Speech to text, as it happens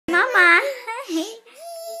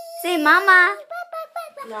Say mama.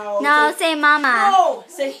 No. No, say mama. No.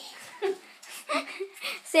 Say.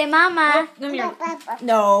 Say mama. Come here.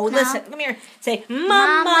 No, listen. Come here. Say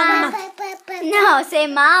mama. No, say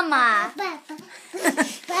mama.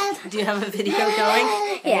 Do you have a video going?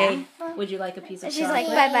 Yeah. Hey, would you like a piece of She's chocolate?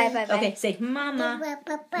 like, bye, bye, bye, bye. Okay, say mama.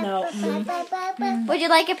 No. Would you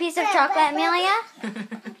like a piece of chocolate, Amelia?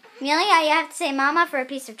 Amelia, you have to say mama for a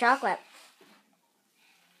piece of chocolate.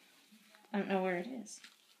 I don't know where it is.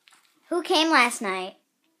 Who came last night?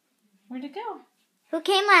 Where'd it go? Who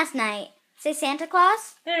came last night? Say Santa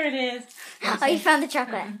Claus. There it is. Oh, you found the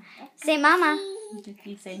chocolate. Say mama.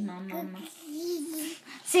 You say mama.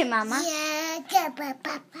 Say mama.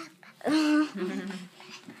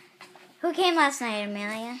 Who came last night,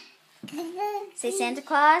 Amelia? Say Santa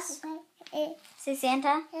Claus. Say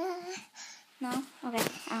Santa. No? Okay.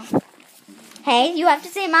 Oh. Hey, you have to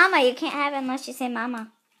say mama. You can't have it unless you say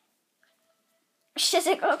mama. She's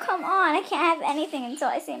like, oh, come on. I can't have anything until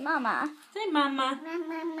I say mama. Say mama.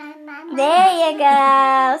 There you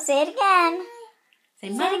go. Say it again. Say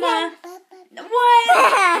Say it mama. again.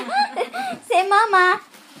 What? Say mama.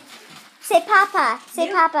 Say papa. Say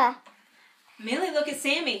Yeah. papa. Amelia, look at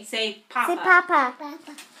Sammy. Say papa. Say papa.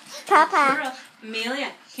 Papa. Girl.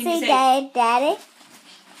 Amelia, can Say you say daddy.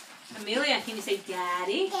 Amelia, can you say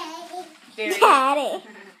daddy? Very Daddy.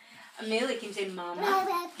 Amelia, can you say mama?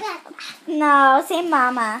 No, say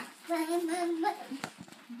mama.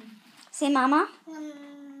 Say mama.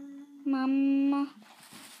 Mama.